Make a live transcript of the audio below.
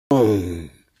yavrum,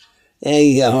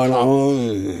 ey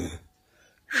yavrum,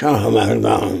 Şah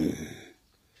Mardan,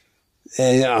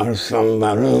 ey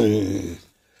arslanların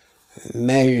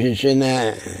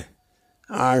meclisine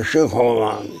aşık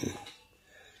olan,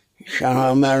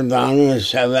 Şah Mardan'ı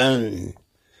seven,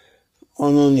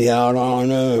 onun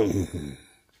yaranı,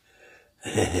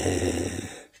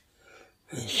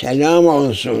 selam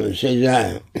olsun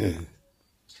size.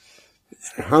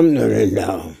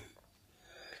 Elhamdülillah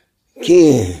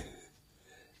ki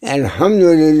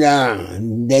elhamdülillah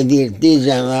dedirtti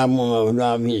Cenab-ı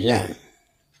Mevla bize.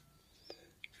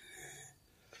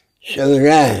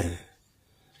 Söyle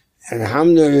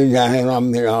Elhamdülillahi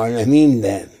Rabbil Alemin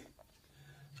de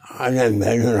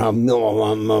alemlerin Rabbi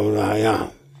olan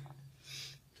Mevla'ya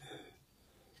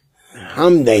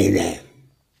hamd eyle.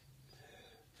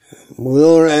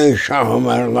 Buyur ey Şah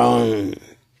Mardan,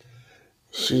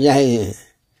 size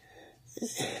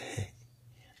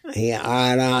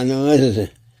aranınız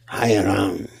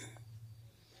hayran.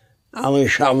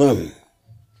 Alışalım,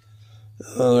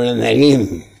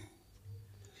 öğrenelim.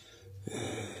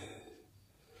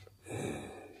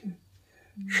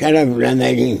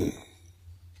 Şereflenelim.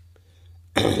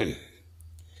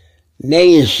 Ne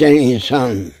ister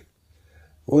insan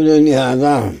bu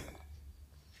dünyada?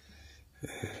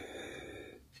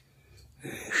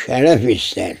 Şeref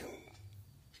ister.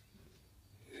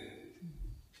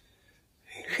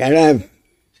 Şeref,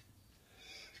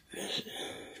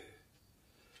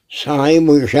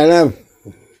 sahibi şeref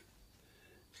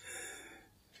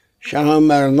Şah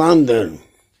Merdan'dır.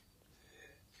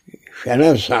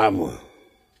 Şeref sahibi.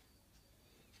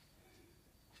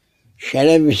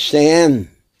 Şeref isteyen,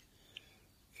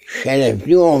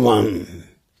 şerefli olan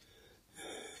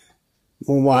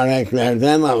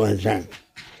mübareklerden alacak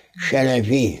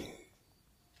şerefi.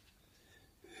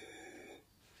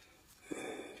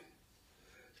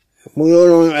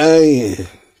 Buyurun ey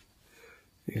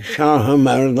Şah-ı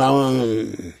Merdan,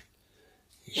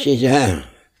 size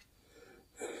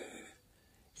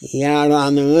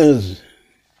yaranınız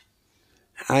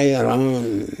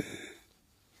hayran.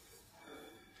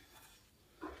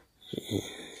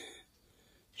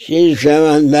 Siz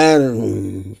sevenler,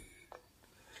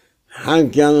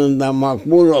 hak yanında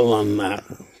makbul olanlar,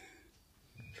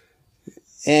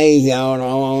 ey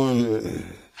yavrum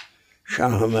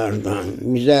Şah Mardan,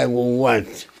 bize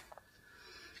kuvvet,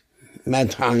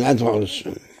 metanet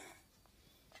olsun.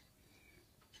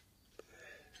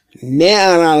 Ne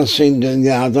ararsın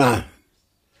dünyada?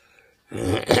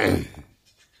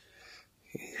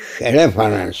 Şeref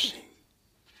ararsın.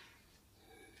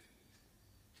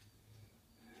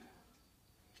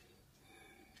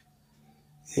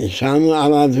 İnsanın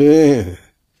aradığı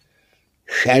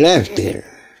şereftir.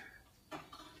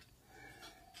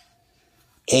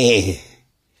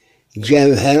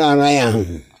 Cevher arayan,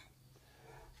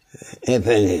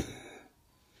 efendim,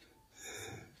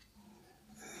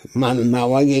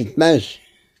 manava gitmez.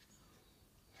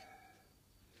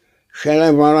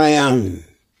 Şeref arayan,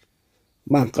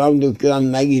 bakkal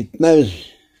dükkanına gitmez.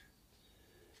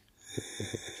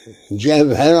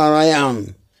 Cevher arayan,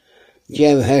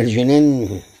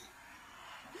 cevhercinin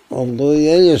olduğu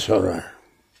yeri sorar.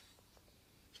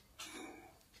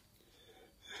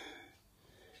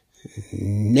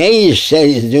 Ne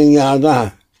isteriz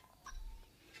dünyada?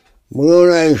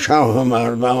 Buyur ey Şah-ı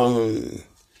Mardan.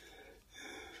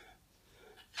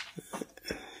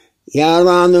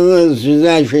 Yaranınız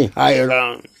size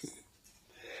hayran.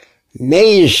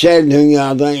 Ne ister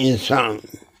dünyada insan?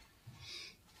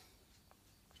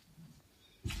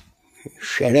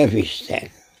 Şeref ister.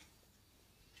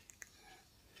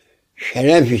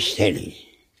 Şeref isteriz.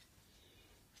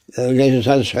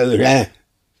 Öyleyse söyle.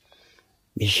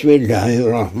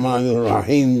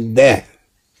 Bismillahirrahmanirrahim de.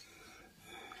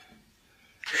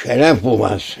 Şeref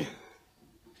bulasın.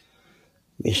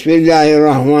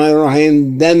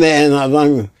 Bismillahirrahmanirrahim demeyen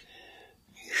adam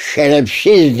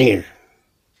şerefsizdir.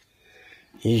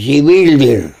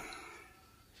 Zibildir.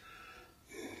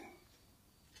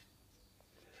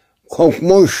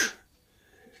 Kokmuş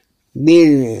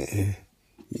bir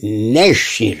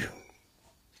leştir.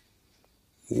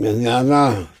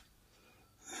 Dünyada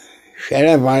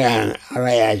şeref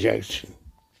arayacaksın.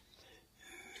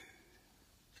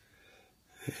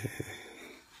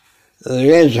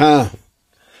 Öyleyse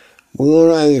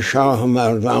buyur ey Şah-ı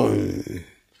Mardan.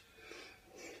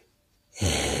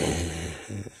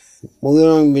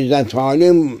 Buyurun bize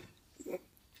talim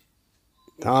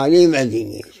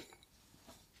ediniz.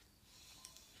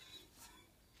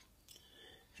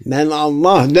 Ben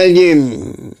Allah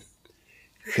dedim,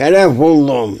 şeref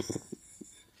buldum,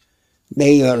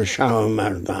 diyor Şah-ı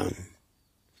Mardan.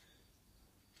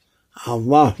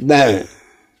 Allah der,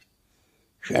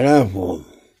 şeref ol.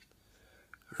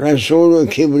 Resulü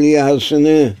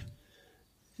Kibriyasını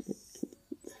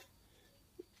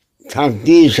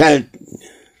takdis et.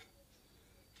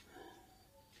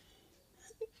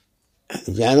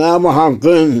 Cenab-ı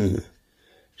Hakk'ın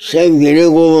sevgili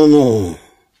kulunu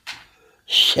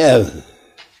sev.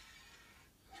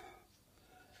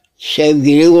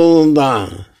 Sevgili kulunda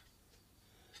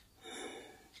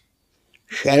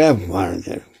şeref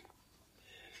vardır.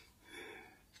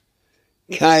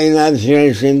 Kainat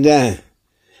içerisinde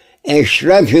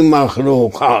eşref-i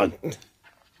mahlukat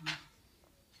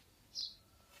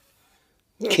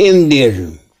kimdir?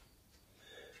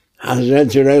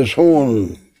 Hazreti Resul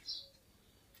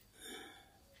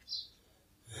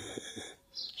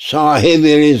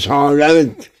sahibi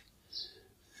risalet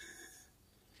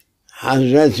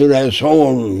Hazreti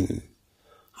Resul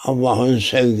Allah'ın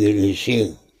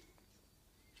sevgilisi.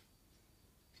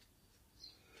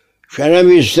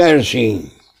 Şeref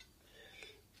istersin.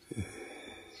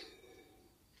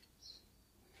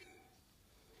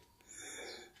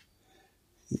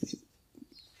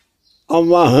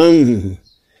 Allah'ın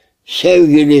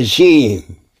sevgilisi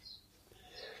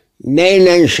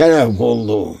neyle şeref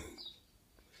oldu?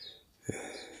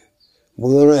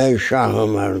 Buyur ey Shahi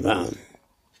Mardan.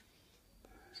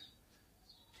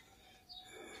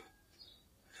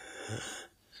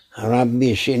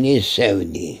 Rabbisini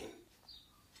sevdi.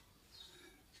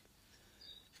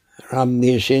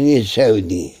 Rabbisini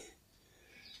sevdi.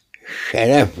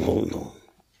 Şeref oldu.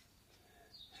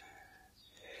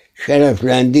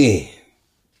 Şereflendi.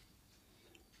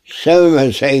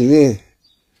 Sevmeseydi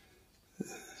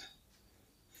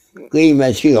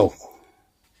kıymeti yok.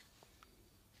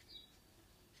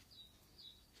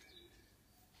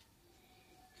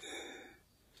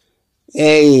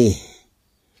 Ey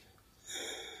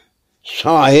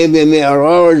sahibi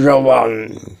Mi'raj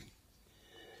olan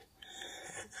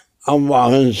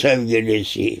Allah'ın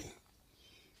sevgilisi.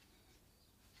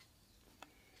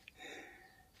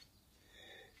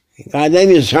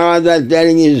 Kadem-i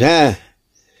saadetlerinize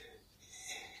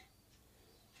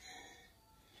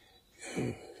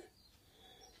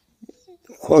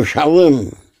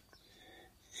koşalım.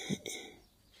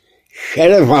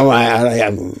 Şeref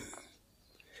arayalım.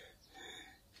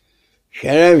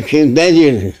 Şeref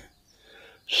kimdedir?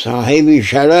 Sahibi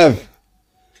şeref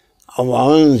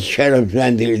Allah'ın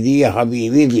şereflendirdiği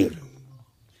Habibidir.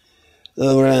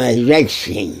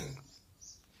 Öğreneceksin.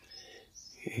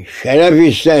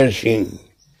 Şeref istersin.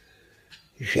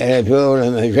 Şerefi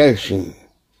öğreneceksin.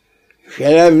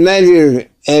 Şeref nedir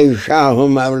ey Shahi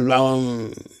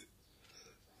Mardan?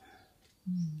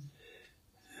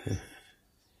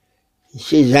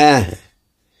 Size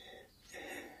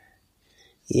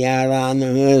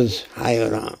yaranınız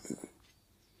hayran.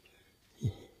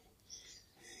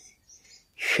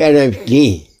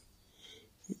 Şerefli.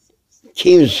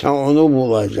 Kimse onu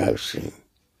bulacaksın.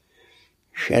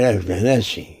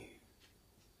 Şereflenesin.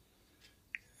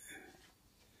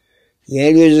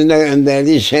 Yeryüzüne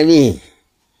gönderdi seni.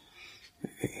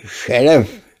 Şeref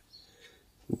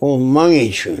bulman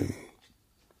için.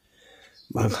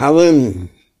 Bakalım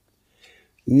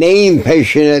neyin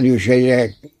peşine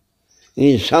düşecek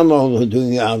insanoğlu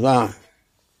dünyada?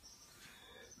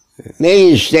 Ne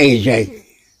isteyecek?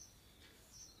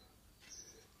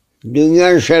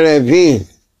 Dünya şerefi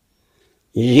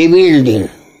zibildir.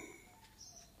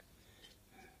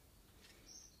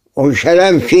 O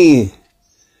şeref ki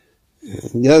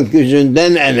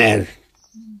gökyüzünden ener.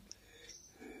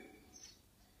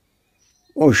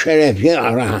 O şerefi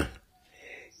ara.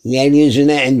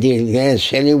 Yeryüzüne indirdiler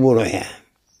seni buraya.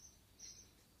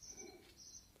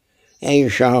 Ey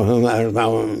Shahi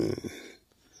Mardan,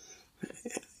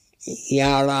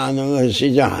 yalanını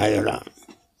size hayran.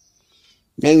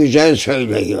 Ne güzel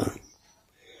söylüyor.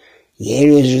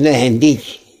 Yeryüzüne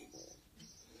indik.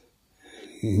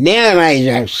 Ne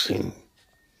arayacaksın?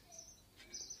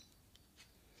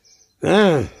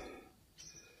 Ha?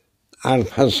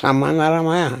 Arpa saman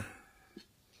aramaya.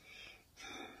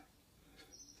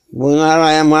 Bunu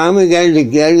aramaya mı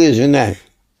geldik yeryüzüne?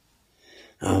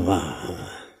 Allah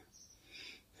Allah.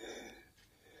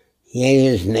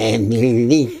 Yeryüzüne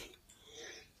indirildik.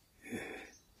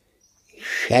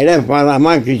 Şeref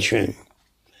aramak için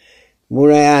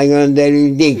buraya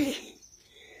gönderildik.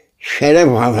 Şeref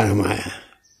aramaya.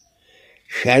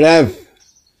 Şeref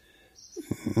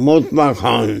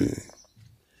mutlakan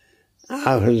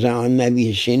ahir zaman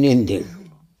nebisinindir.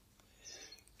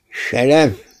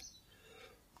 Şeref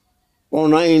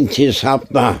ona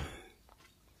intisapta,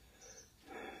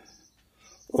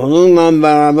 onunla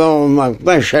beraber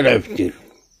olmakta şereftir.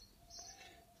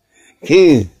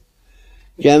 Ki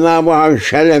Cenab-ı Hak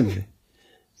şeref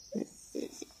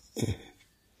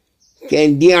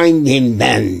kendi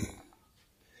indinden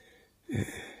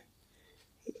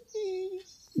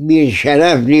bir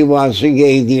şeref libası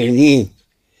giydirdi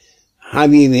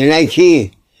Habibine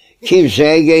ki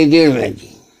kimseye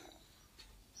giydirmedi.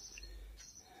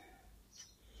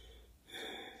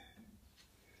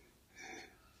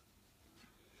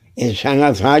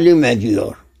 Sana talim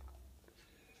ediyor.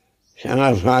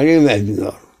 Sana talim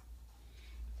ediyor.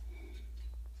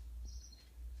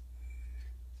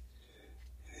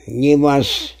 Libas,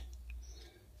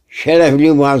 şeref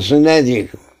libası nedir?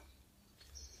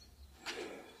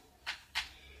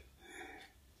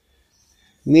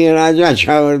 Miraca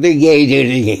çağırdı,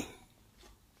 giydirdi.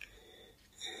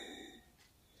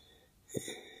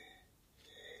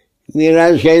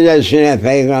 Miraç gecesine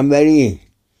peygamberi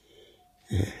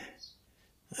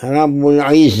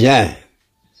Rabbul İzze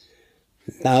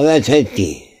davet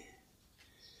etti.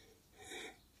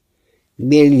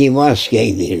 Bir libas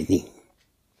giydirdi.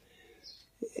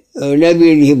 Öyle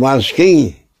bir libas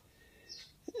ki,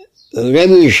 öyle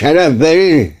bir şeref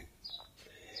verir,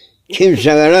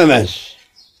 kimse veremez.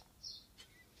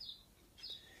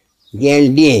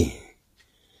 Geldi,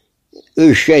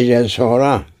 3 gece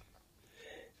sonra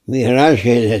Miraç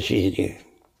gecesiydi.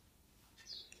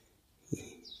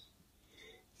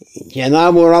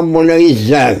 Cenab-ı Rabbul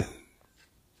İzze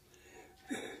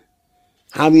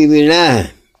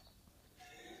Habibine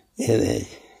evet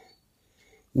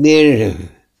bir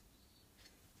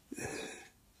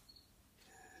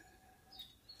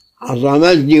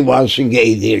azamet libası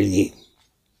giydirdi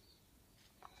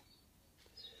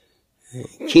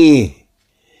ki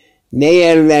ne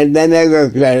yerlerde ne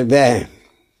göklerde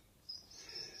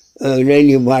öyle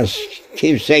libas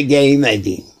kimse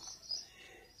giymedi.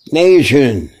 Ne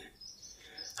için?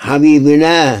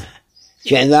 Habibine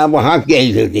Cenab-ı Hak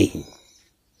giydirdi.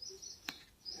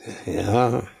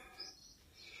 Ya,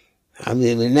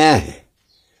 Habibine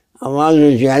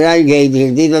Allah-u Celal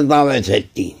giydirdi de davet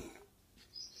etti.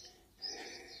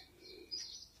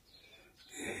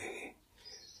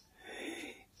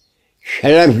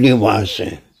 Şeref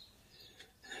libası.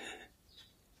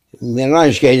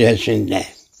 Miraç gecesinde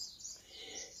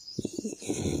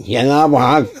Cenab-ı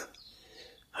Hak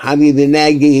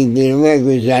Habibine giydirmek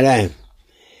üzere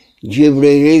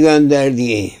Cibril'i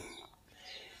gönderdi,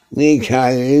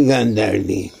 Mikail'i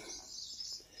gönderdi.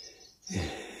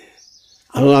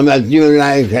 Azametli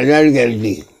melaikeler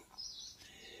geldi.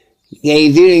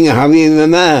 Giydirin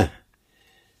Habibime,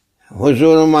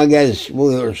 huzuruma gez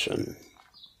buyursun.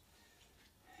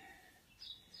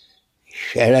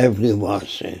 Şeref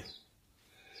libası.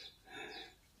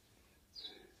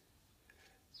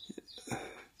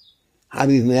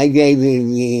 Habibine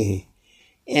giydirdi,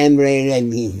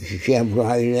 emreyledi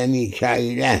Cebrail'e,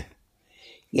 Mikail'e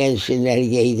gelsinler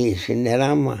giydirsinler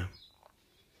ama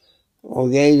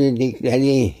o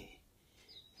giydirdikleri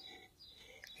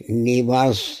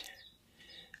libas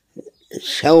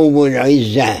sevbul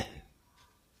izze,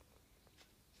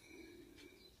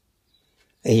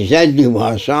 İzzet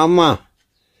libası ama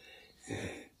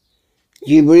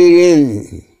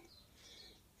Cibril'in,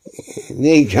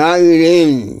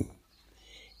 Mikail'in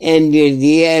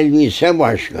indirdiği elbise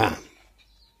başka.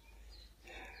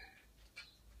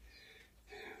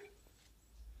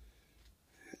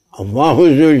 Allah-u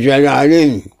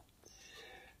Zülcelal'in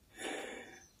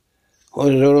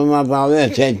huzuruna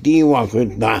davet ettiği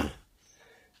vakitte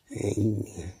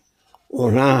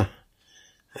ona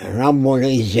Rabbul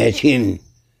İzzet'in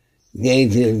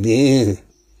giydirdiği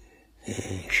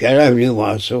şeref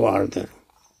libası vardır.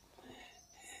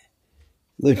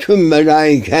 Bütün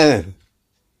melaike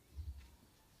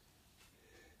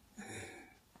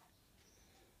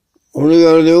onu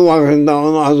gördüğü vakitte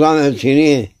onun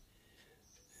azametini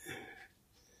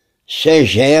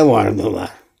secdeye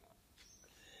vardılar.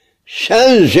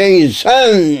 Sen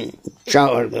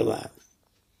çağırdılar.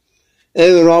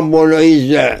 Ey Rabbul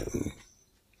İzzet.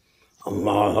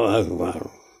 Allahu Ekber.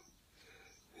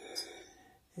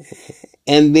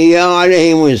 Enbiya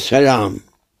aleyhisselam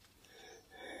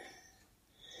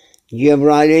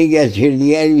Cebrail'in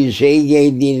getirdiği elbiseyi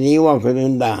giydirdiği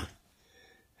vakitinde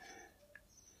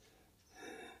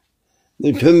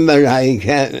bütün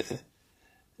melaike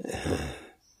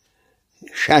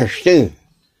şaştı.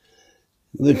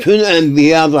 Bütün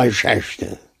enbiya da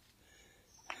şaştı.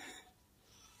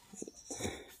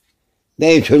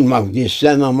 Beyt-ül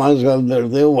Makdis'te namaz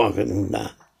kıldırdığı vakitinde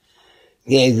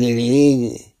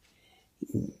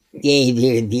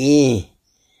giydirdiği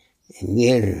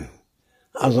bir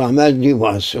azamet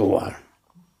libası var.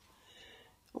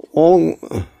 O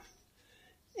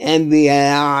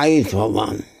enbiyaya ait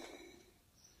olan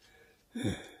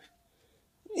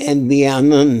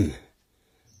Enbiyanın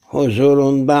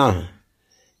huzurunda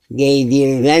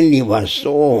giydirilen libastı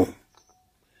o.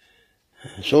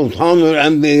 Sultanül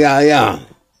Enbiya'ya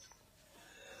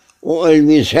o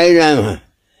elbiseyle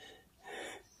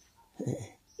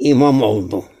imam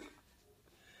oldu.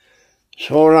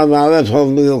 Sonra davet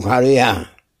oldu yukarıya,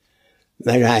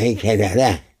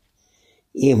 melaikelere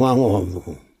imam oldu.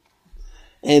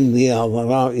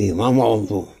 Enbiyalara imam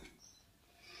oldu.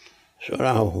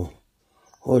 Sonra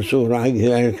huzura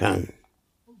girerken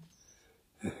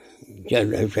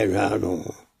Celle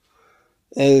Celaluhu,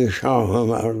 ey Şah-ı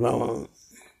Mardan,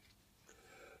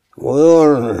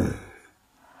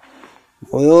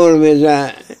 buyur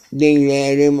bize,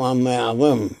 dinleyelim,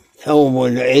 anlayalım.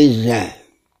 Tevbul İzze,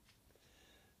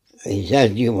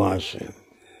 İzzet libası.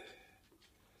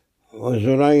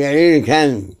 Huzura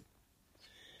gelirken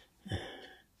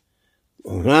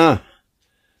ona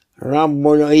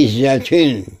Rabbul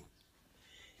İzzet'in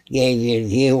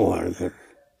giydirdiği vardır.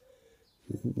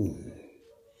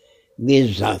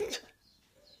 Bizzat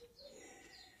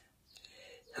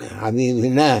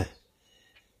Habibine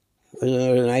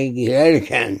huzuruna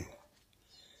girerken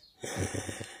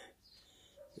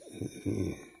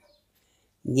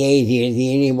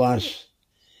giydirdiği libas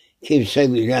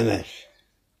kimse bilemez.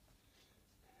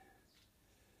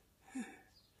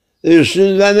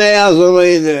 Üstünde ne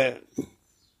yazılıydı?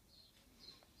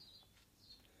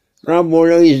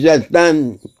 Rabbul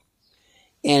İzzet'ten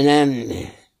inen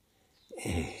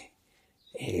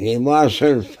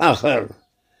libas-ül fakir,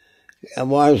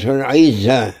 libas-ül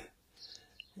izze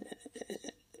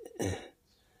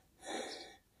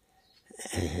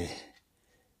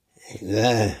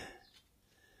ve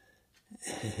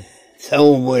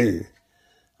Thevbul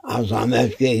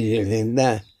azamet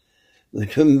giydirdiğinde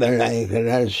bütün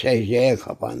melaikeler secdeye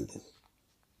kapandı.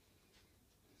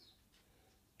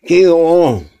 Ki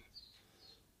o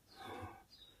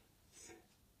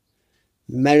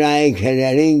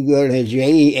melaikelerin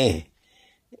göreceği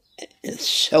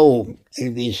sevb,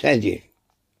 elbisedir.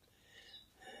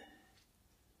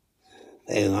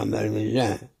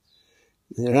 Peygamberimize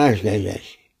Miraç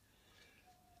gecesi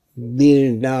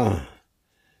bir daha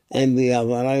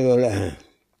enbiyalara göre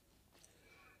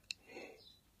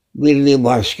bir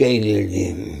libas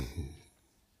giydirdi.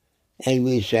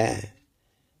 Elbise.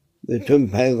 Bütün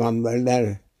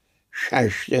peygamberler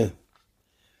şaştı.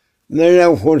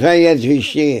 Melekuta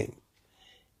yetişti.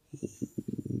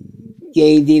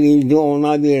 Giydirildi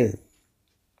ona bir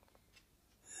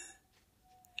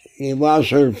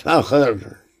libas-ül fakir.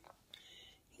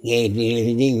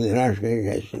 Giydirildi Miraç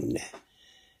gecesinde.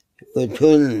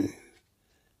 Bütün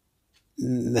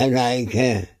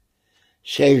melaike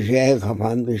secdeye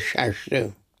kapandı,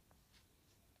 şaştı.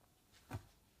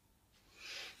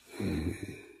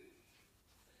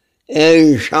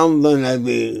 Ey şanlı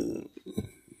Nebi!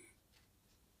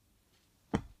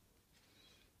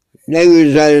 Ne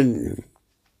güzel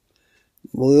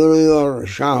buyuruyor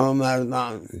Şah-ı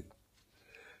Mardan.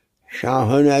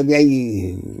 Şah-ı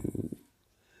Nebi,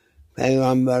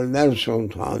 Peygamberler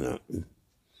Sultanı.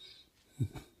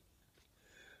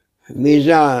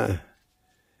 Bize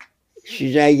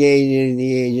size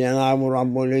giydirdiği, Cenab-ı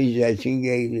Rabbul İzzet'in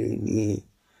giydirdiği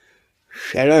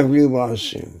şeref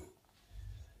libası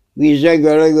bize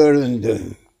göre göründü.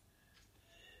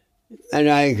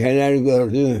 Melaikeler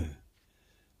gördü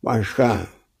başka,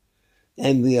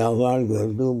 enbiyalar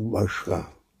gördü başka.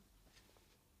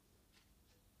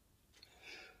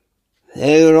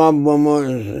 Ey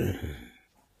Rabbimiz,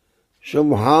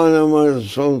 Subhanımız,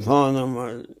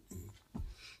 Sultanımız,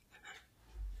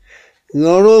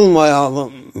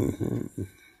 yorulmayalım.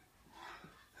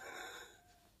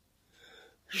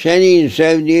 Senin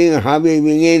sevdiğin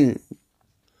Habibinin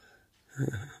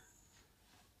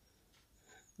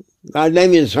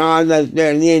kadem-i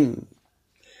saadetlerinin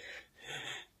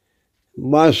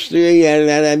bastığı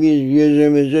yerlere biz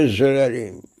yüzümüzü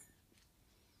sürelim.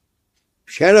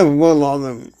 Şeref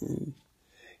bulalım.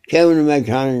 Kevn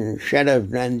mekan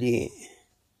şereflendi.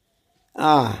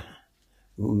 Ah,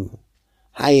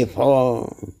 hayf o.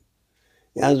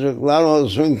 Yazıklar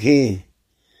olsun ki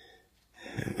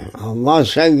Allah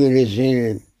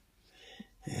sevgilisinin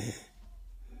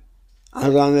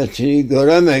azametini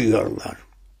göremiyorlar.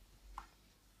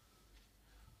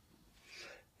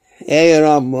 Ey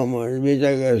Rabbimiz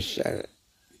bize göster.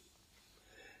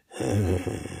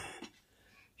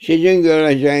 Sizin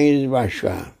göreceğiniz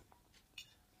başka.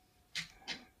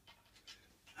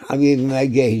 Habibime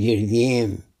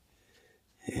giydirdiğim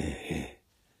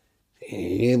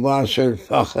libas-ül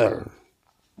fakir,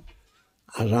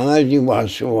 azamet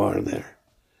libası vardır.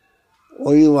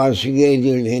 O libası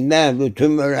giydirdiğinde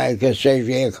bütün melaike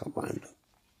secdeye kapandı.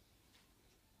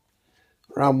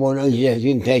 Rabbul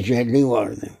İzzet'in tecelli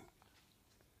vardı.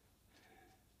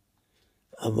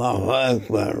 Allahu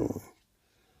Ekber.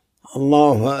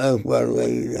 Allahu Ekber ve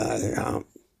ilahirham.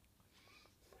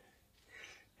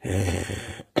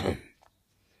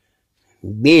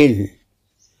 Bil,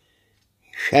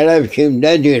 şeref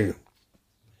kimdedir?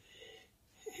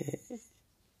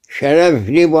 Şeref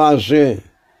libası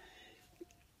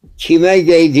kime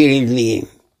giydirildi?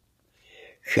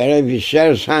 Şeref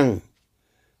istersen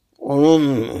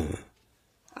onun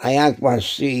ayak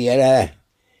bastığı yere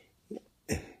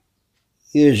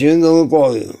yüzünü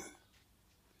koy.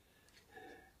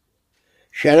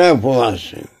 Şeref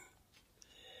bulasın.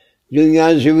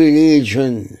 Dünya zibili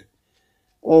için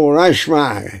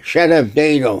uğraşma. Şeref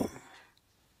değil o.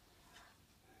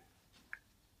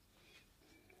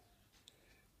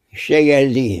 İşte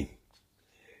geldi.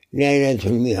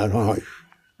 Laylatu-l Mi'raj.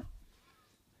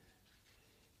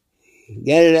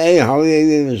 Gel ey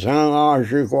Habibim, sana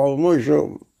aşık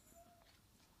olmuşum.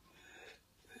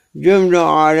 Cümle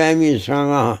alemi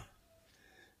sana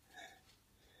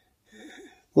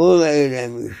kul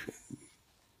eylemiş.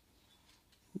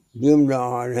 Cümle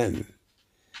alem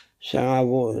sana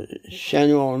kul,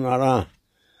 seni onlara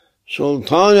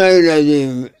sultan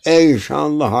eyledim ey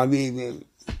şanlı Habibim.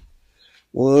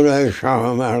 Buyur ey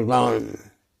Shahi Mardan.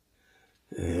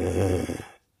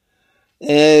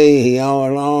 Ey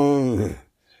yavrum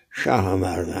Shahi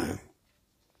Mardan.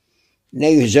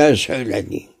 Ne güzel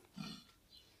söyledin.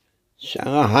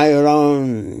 Sana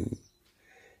hayran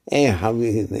ey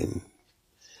Habibim.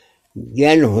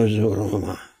 Gel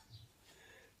huzuruma.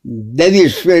 De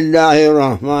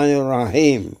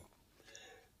Bismillahirrahmanirrahim.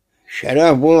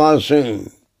 Şeref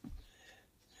bulasın.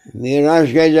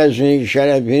 Miraç gecesinin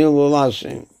şerefini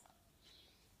bulasın.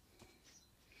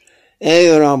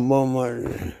 Ey Rabbimiz,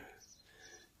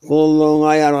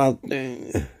 kulluğuna yarattın.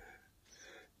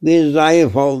 Biz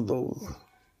zayıf olduk.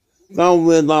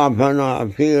 Kavvi dâfena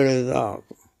fî rızâk.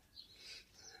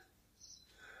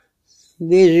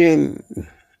 Bizim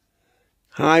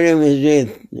halimizi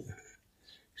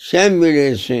sen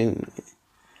bilirsin.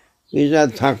 Bize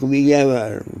takviye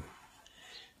ver.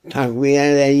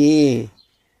 Takviyeleri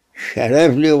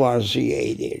şeref libası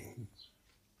giydir.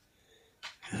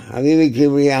 Habib-i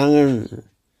Kibriya'nın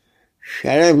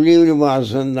şerefli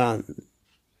libasından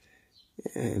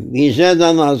bize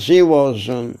de nasip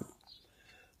olsun.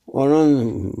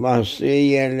 Onun bastığı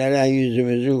yerlere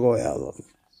yüzümüzü koyalım.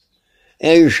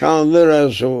 Ey şanlı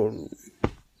Resul,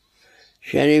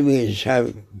 seni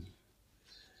bilsek,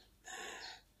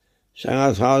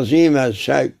 sana tazim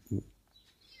etsek,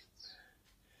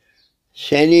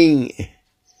 senin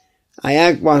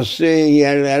ayak bastığı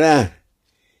yerlere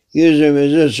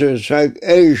yüzümüzü sürsek,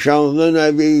 ey şanlı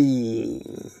Nebi.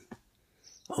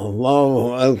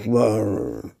 Allahu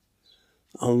Ekber.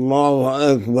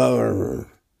 Allahu Ekber.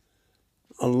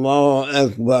 Allahu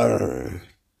Ekber.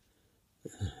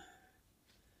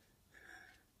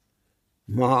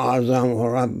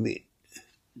 Ma'azam Rabbi.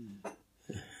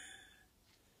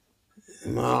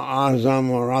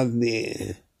 Ma'azam Rabbi.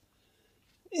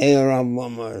 Ey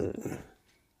Rabbimiz.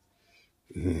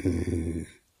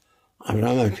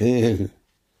 Azametin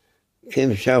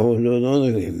kimse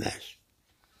hududunu bilmez.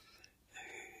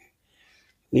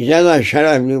 Bize de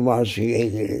şeref libası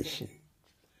giydirirsin.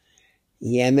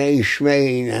 Yeme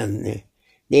içmeyle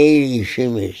değil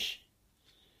işimiz.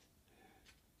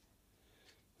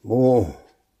 Bu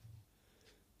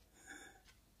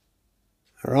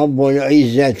Rabbul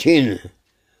İzzet'in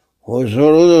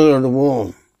huzurudur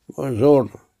bu. Huzur.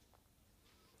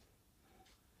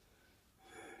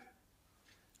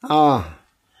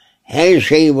 Her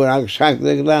şeyi bıraksak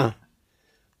da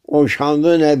o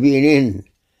şanlı Nebi'nin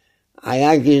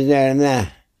ayak izlerine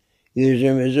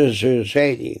yüzümüzü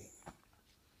sürseydik.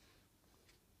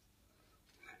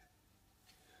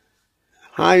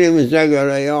 Halimize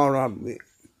göre ya Rabbi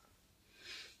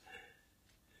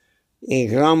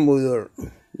ikram buyur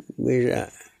bize.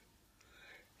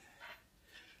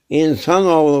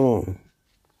 İnsanoğlu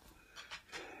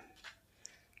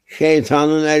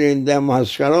şeytanın elinde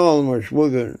maskara olmuş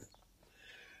bugün.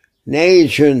 Ne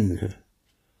için?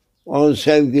 O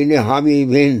sevgili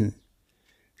Habibin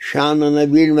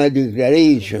şanını bilmedikleri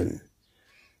için,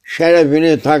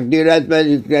 şerefini takdir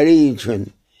etmedikleri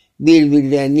için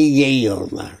birbirlerini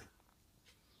yiyorlar.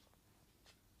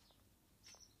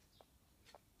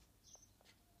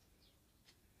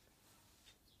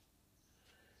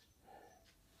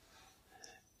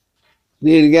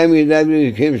 Bir gemide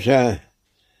bir kimse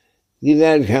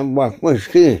giderken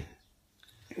bakmış ki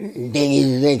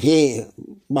denizdeki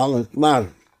balıklar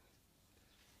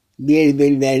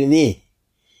birbirlerini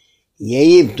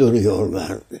yiyip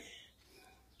duruyorlardı.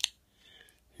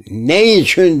 Ne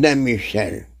için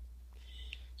demişler?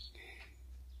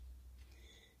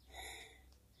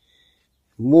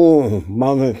 Bu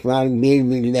balıklar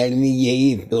birbirlerini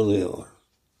yiyip duruyor.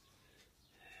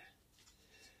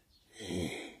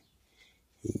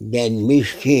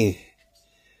 Denmiş ki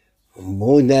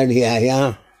bu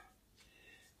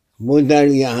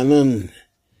deryanın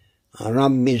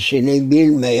Rabbisini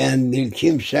bilmeyen bir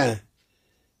kimse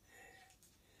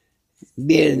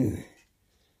bir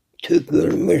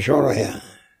tükürmüş oraya.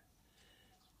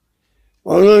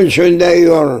 Onun için de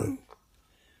yiyor.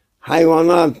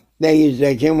 Hayvanat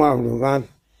denizdeki mahlukat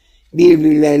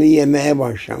birbirlerini yemeye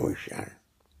başlamışlar.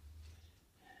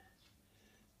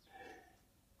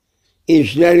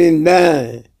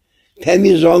 İçlerinde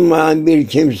temiz olmayan bir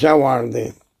kimse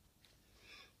vardı.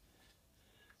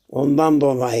 Ondan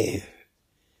dolayı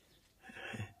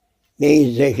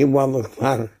denizdeki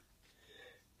balıklar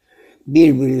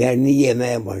birbirlerini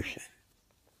yemeye başladı.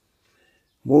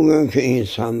 Bugünkü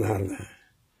insanlar da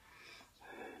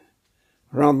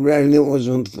Rablerini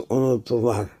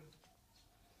unuttular.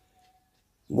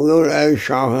 Buyur ey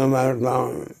Shahi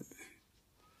Mardan.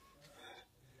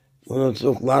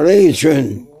 Unuttukları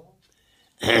için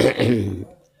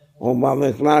o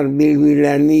balıklar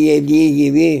birbirlerini yediği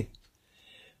gibi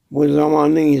bu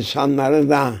zamanın insanları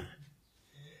da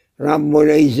Rabbul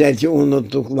İzzet'i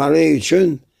unuttukları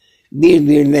için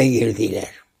birbirine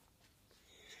girdiler.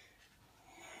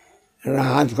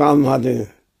 Rahat kalmadı,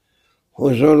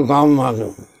 huzur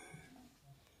kalmadı.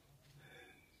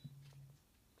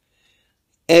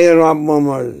 Ey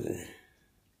Rabbimiz,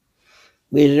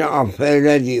 bizi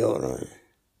affeyle diyoruz.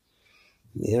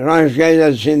 Miraç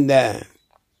gecesinde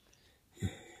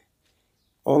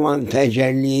olan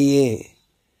tecelliyi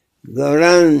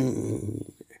gören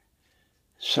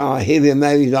sahibi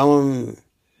meydan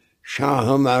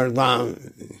Shahi Mardan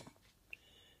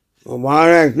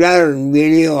mübarekler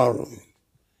biliyor,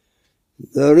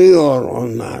 görüyor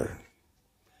onlar.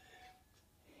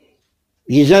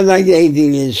 Bize de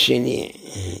giydirilsin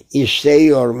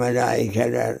istiyor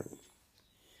melaikeler.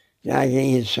 Lakin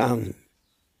insan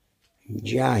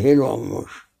cahil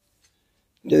olmuş.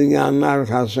 Dünyanın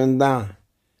arkasında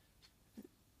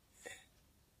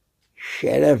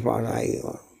şeref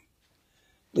arıyor.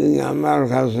 Dünyanın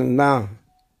arkasında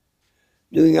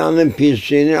dünyanın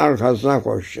pisliğinin arkasına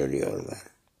koşturuyorlar.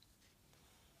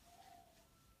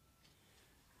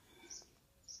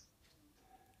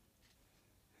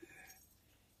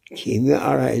 Kimi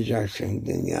arayacaksın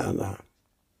dünyada?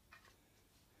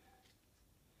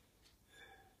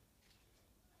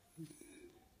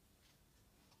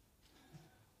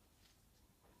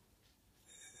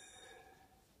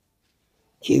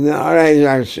 Kimi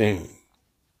arayacaksın?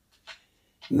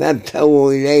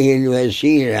 Mebtevu ileyhil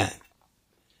vesile.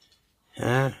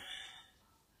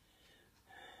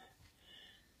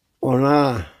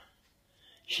 Ona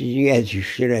sizi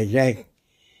yetiştirecek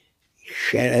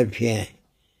şerefiye,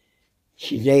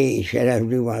 size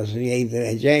şerefli vasıya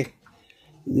yedirecek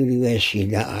bir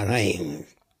vesile arayın.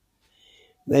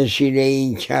 Vesileyi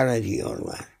inkar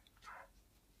ediyorlar.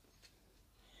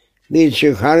 Biz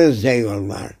çıkarız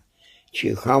diyorlar.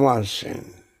 Çıkamazsın.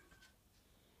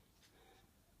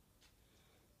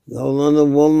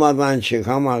 Yolunu bulmadan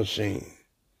çıkamazsın.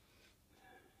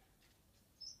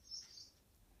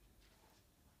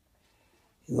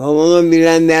 Yolunu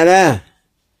bilenlere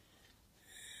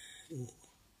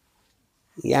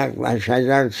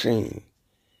yaklaşacaksın.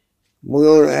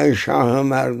 Buyur ey Shahi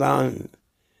Mardan,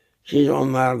 siz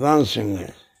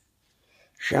onlardansınız.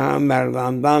 Shahi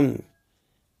Mardan'dan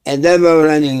edeb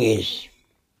öğreniniz.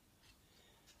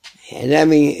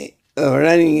 Edebi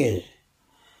öğreniniz.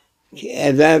 Ki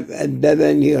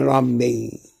edebeni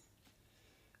Rabbi.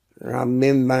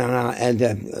 Rabbim bana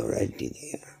edep öğretti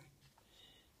diyor.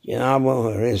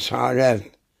 Cenab-ı Risalet,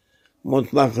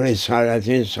 mutlak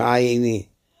Risaletin sahibi.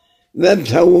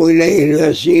 Vebtevu ileyhil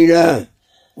vesile.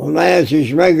 Ona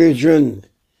yetişmek için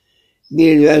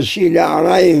bir vesile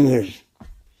arayınız.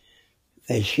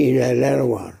 Vesileler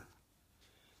var.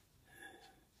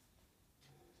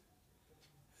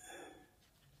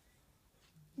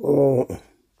 O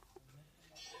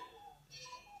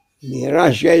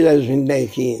Miraç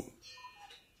gecesindeki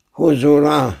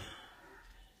huzura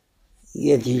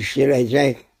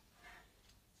yetiştirecek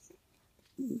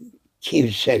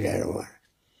kimseler var.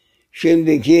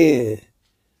 Şimdiki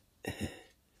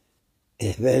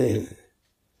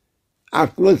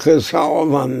aklı kısa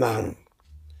olanlar,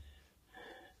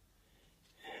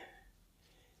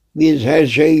 biz her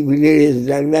şeyi biliriz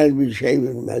derler, bir şey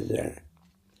bilmezler.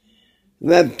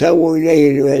 Vebtevu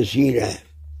ileyhil vesile.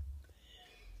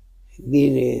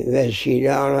 Bir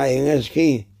vesile arayınız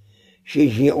ki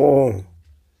sizi o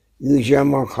yüce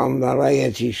makamlara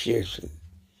yetiştirsin.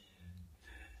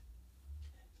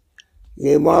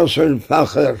 Libas-ül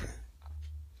fakir.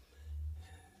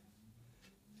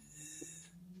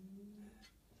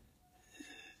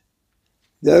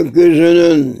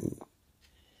 Gökyüzünün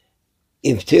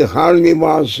iftihar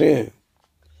libası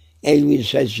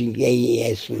elbisesi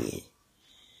giyesiniz.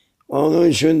 Onun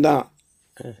için de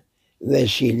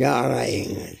vesile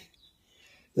arayınız.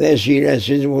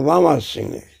 Vesilesiz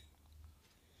bulamazsınız.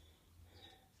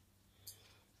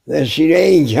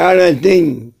 Vesile inkar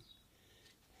ettin,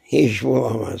 hiç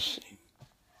bulamazsın.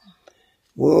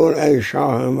 Buyur ey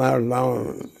Shahi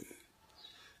Mardan,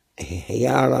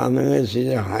 yaranınız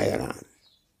size hayran.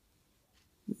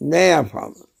 Ne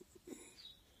yapalım?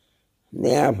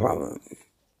 Ne yapalım?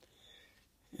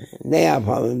 Ne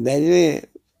yapalım dedi mi?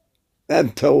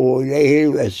 Vebtevu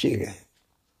ileyhil vesile.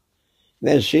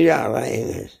 Vesile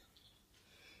arayınız.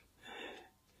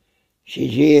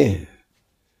 Sizi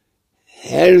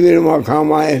her bir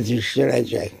makama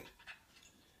yetiştirecek.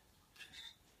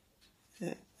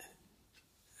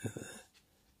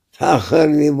 Fakir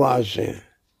libası,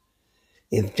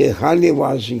 iftihar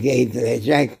libası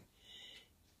giydirecek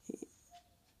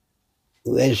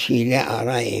vesile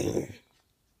arayınız.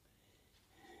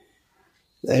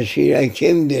 Vesile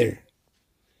kimdir?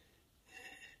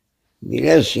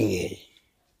 Bilesiniz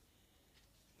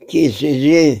ki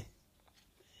sizi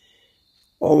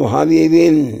o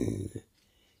Habib'in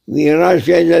Miraç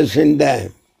gecesinde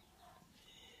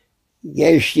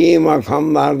geçtiği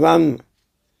makamlardan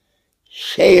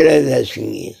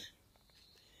seyredesiniz.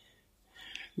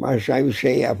 Başka bir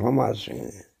şey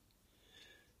yapamazsınız.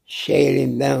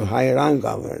 Seyrinden hayran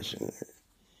kalırsınız.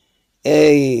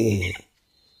 Ey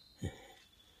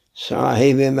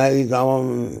sahibi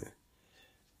meydan,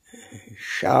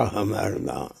 Shahi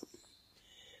Mardan,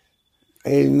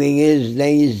 ilminiz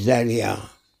deniz derya,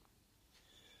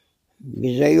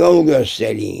 bize yol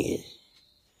gösteriniz.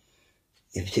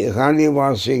 İftihar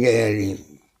libası giyelim,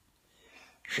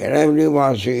 şeref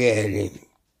libası giyelim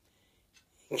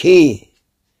ki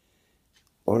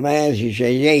ona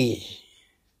yetişeceğiz.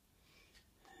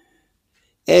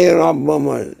 Ey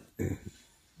Rabbimiz,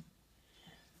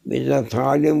 bize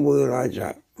talim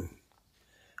buyuracak.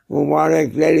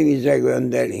 Mübarekleri bize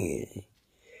gönderiniz.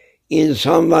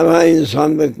 İnsanlara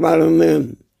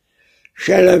insanlıklarının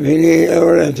şerefini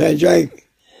öğretecek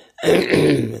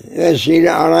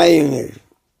vesile arayınız.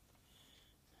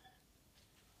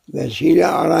 Vesile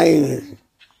arayınız.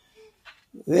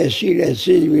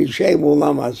 Vesilesiz bir şey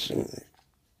bulamazsınız.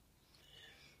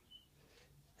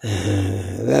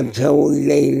 Vebtevu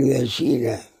ileyhil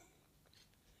vesile.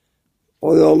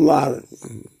 O yollar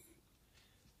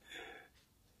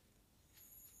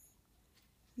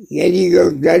yedi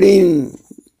göklerin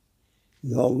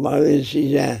yolları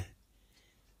size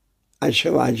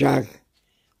açılacak.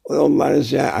 O yolları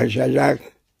size açacak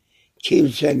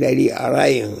kimseleri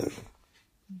arayınız.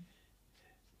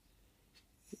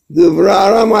 Gübre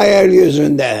arama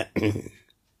yeryüzünde.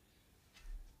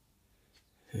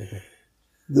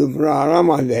 Gübre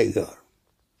arama diyor.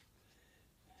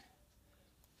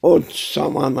 Ot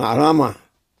saman arama.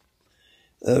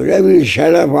 Öyle bir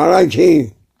şeref ara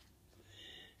ki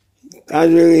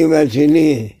kadri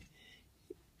kıymetini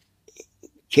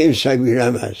kimse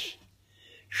bilemez.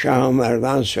 Shahi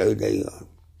Mardan söylüyor.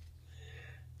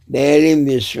 Diyelim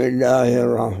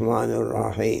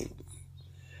Bismillahirrahmanirrahim.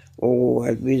 O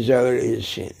kuvvet bize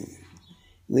öğretsin.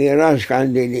 Miraç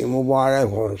kandili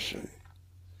mübarek olsun.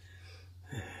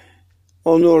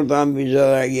 O nurdan bize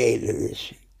de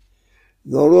giydirilsin.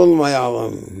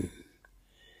 Yorulmayalım.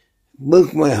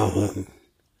 Bıkmayalım.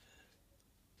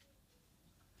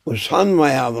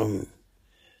 Usanmayalım.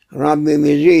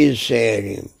 Rabbimizi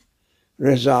isteyelim.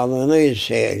 Rızalığını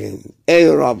isteyelim. Ey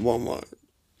Rabbimiz!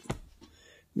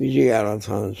 Bizi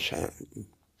yaratan sen.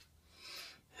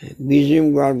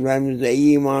 Bizim kalplerimize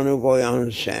imanı koyan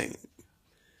sen.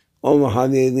 O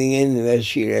Habibinin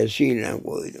vesilesiyle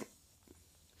koydum.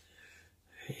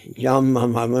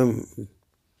 Canlanalım,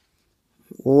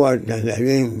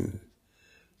 kuvvetlenelim,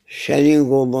 senin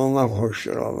kulluğuna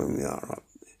koşturalım ya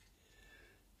Rabbi.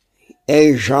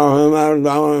 Ey Shahi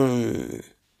Mardan,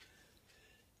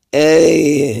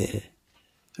 ey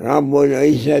Rabbul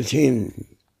İzzet'in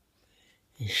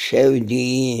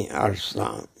sevdiği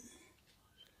arslan.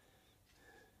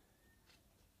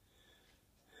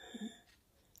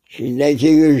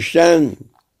 Sizdeki güçten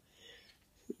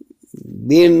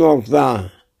bir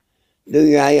nokta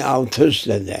dünyayı alt üst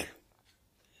eder.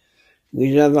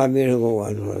 Bize de bir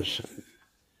kuvvet olsun.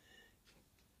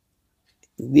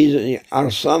 Biz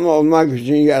aslan olmak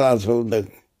için yaratıldık.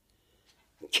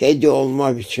 Kedi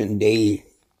olmak için değil.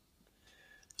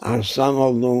 Aslan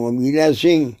olduğunu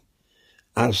bilesin,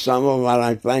 aslan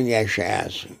olaraktan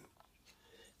yaşayasın.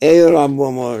 Ey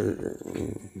Rabbimiz,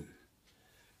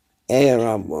 ey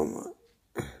Rabbimiz,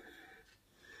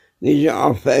 bizi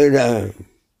affeyle,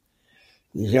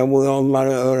 bize bu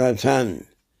yolları öğreten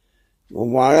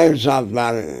mübarek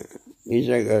zatları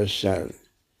bize göster.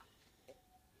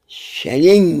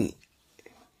 Senin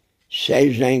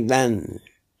secdenden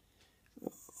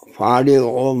fari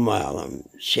olmayalım,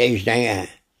 secdene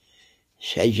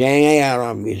ya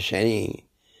Rabbi seni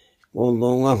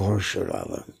bulduğuna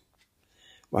koşturalım.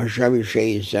 Başka bir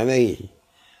şey istemeyiz.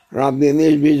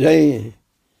 Rabbimiz bizi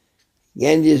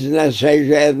kendisine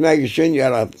secde etmek için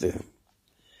yarattı.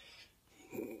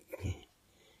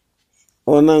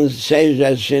 Onun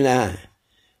secdesine,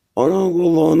 onun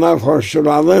kulluğuna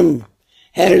koşturalım.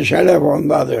 Her şeref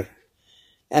ondadır.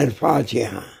 El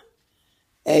Fatiha.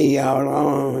 Ey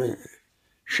yavrum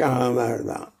Shahi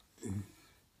Mardan.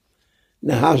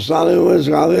 Ne hastalığımız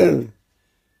kalır,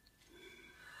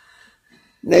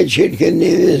 ne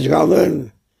çirkinliğimiz kalır,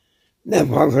 ne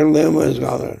fakirliğimiz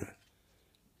kalır.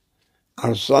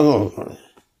 Aslan olur.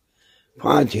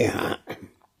 Fatiha.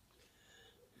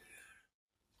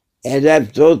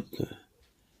 Edep tut.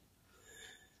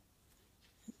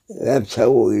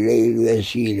 Vebtevu ileyhil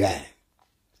vesile.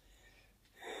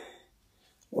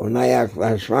 Ona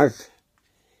yaklaşmak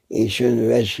için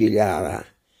vesile ara.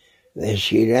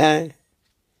 Vesile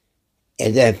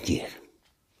edeptir.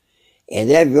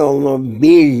 Edep yolunu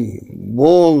bil,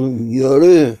 bul,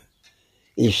 yürü,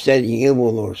 istediğini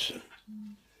bulursun.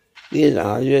 Biz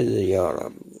aciziz ya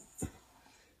Rabbi.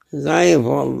 Zayıf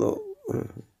olduk.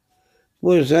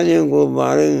 Bu senin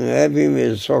kulların,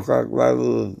 hepimiz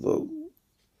sokaklarda tuttuk.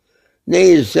 Ne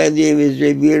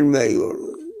istediğimizi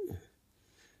bilmiyoruz.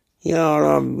 Ya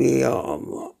Rabbi ya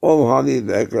Allah. Ol Habib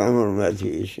Ekrem hürmeti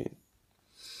için.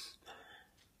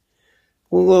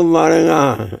 Bu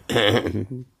kullarına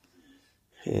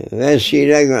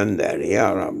vesile gönder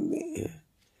ya Rabbi.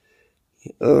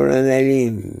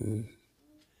 Öğrenelim,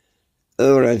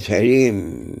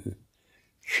 öğretelim,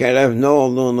 şeref ne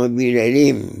olduğunu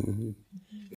bilelim.